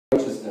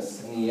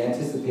in the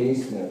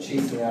anticipation of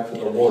chasing after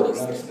the Lord,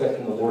 not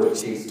expecting the Lord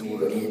to chase me,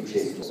 but me to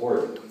chase the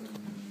Lord.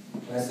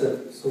 And I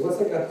said, so what's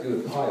that got to do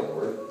with pie,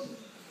 Lord?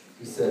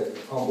 He said,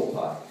 humble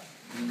pie.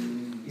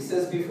 He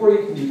says, before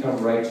you can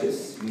become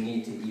righteous, you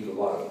need to eat a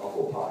lot of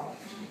humble pie.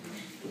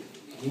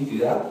 Can you do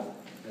that?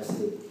 And I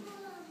said,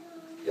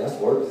 yes,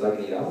 Lord, because I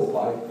can eat apple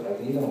pie, but I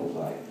can eat humble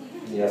pie.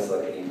 And yes,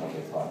 I can eat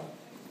humble pie.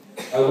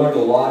 I learned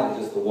a lot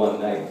in just the one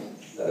night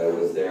that I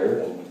was there,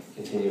 and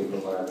continued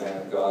from our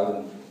man of God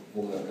and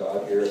woman of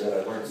God here,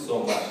 that I learned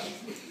so much.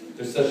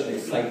 There's such an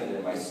excitement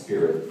in my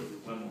spirit.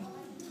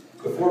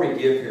 Before we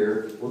give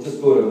here, we'll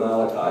just go to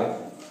Malachi.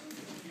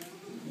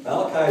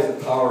 Malachi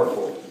is a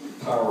powerful,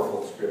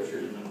 powerful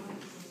scripture.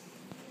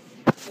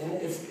 And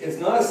it's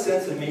not a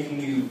sense of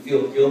making you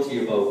feel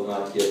guilty about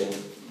not giving,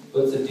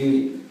 but it's a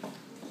duty.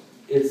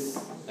 It's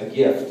a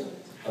gift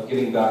of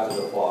giving back to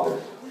the Father.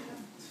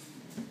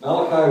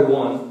 Malachi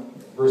 1,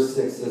 verse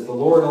 6 says, the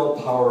Lord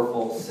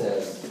all-powerful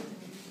says,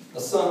 a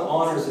son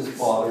honors his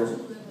father,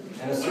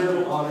 and a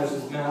servant honors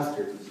his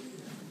master.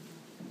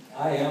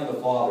 I am the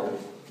Father,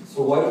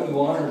 so why don't you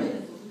honor me?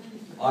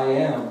 I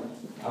am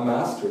a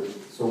master,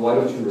 so why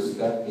don't you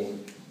respect me?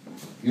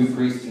 You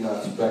priests do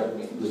not respect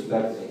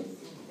me.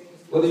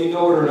 Whether you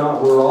know it or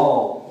not, we're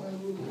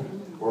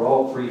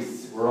all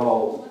priests. We're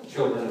all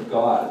children of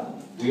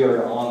God. We are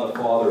to honor the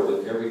Father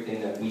with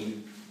everything that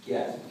we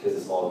get, because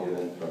it's all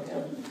given from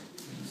Him.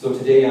 So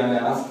today I'm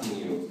asking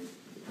you,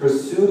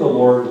 pursue the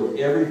Lord with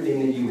everything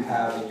that you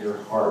have in your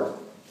heart.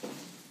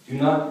 Do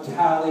not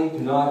tally, do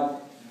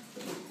not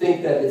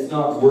think that it's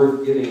not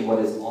worth giving what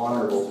is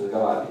honorable to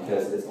God,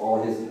 because it's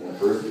all His in the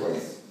first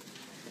place.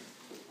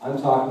 I'm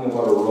talking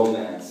about a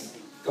romance.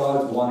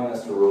 God's wanting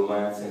us to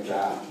romance Him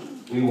back.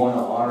 We want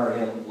to honor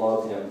Him,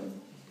 love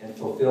Him, and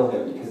fulfill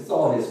Him, because it's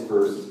all His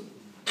first.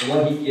 And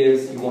what He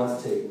gives, He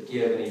wants to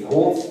give, and He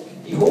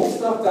holds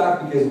stuff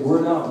back because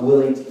we're not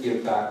willing to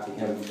give back to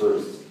Him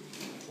first.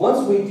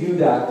 Once we do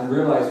that and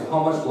realize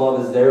how much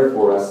love is there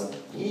for us,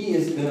 He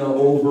is going to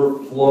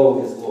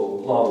overflow His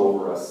love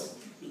over us.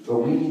 But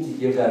we need to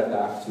give that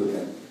back to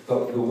Him.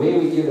 But the way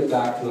we give it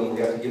back to Him,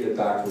 we have to give it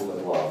back to Him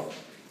with love.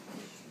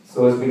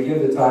 So as we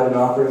give the tithe and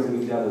offerings, and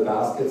we can have the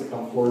baskets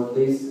come forward,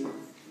 please.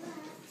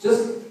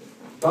 Just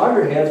bow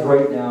your heads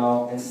right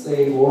now and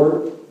say,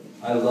 Lord,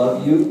 I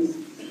love you,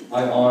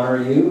 I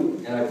honor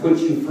you, and I put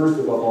you first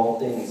above all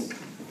things.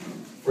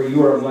 For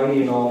you are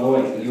mighty and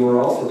all-knowing, but you are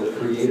also the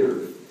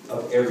creator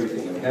of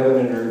everything, of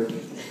heaven and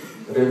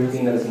earth, of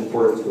everything that is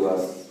important to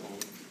us.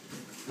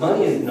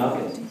 Money is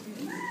nothing.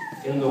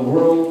 In the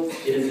world,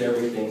 it is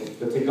everything.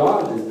 But to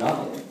God, it is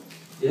nothing.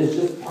 It is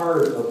just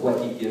part of what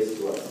He gives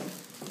to us.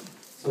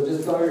 So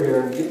just bow your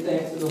head and give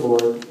thanks to the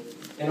Lord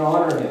and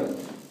honor Him.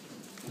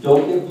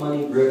 Don't give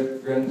money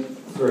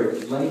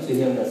to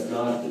Him that's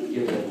not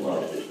given in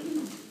love.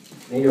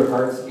 May your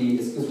hearts be,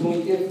 because when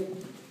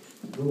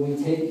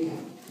we take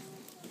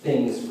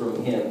things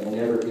from Him and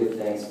never give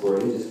thanks for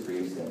it, it just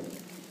grieves Him.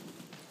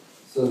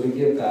 So as we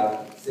give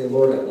back, say,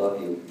 Lord, I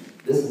love you.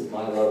 This is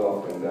my love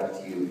offering back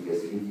to you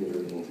because you give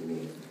everything to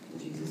me. In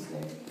Jesus'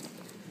 name.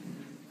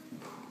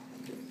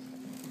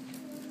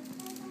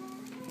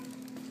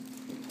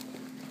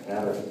 And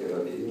I'd like to give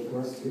a video for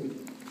us too.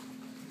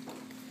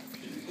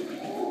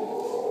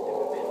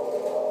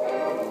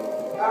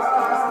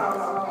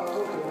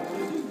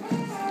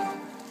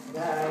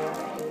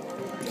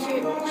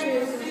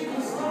 Cheers.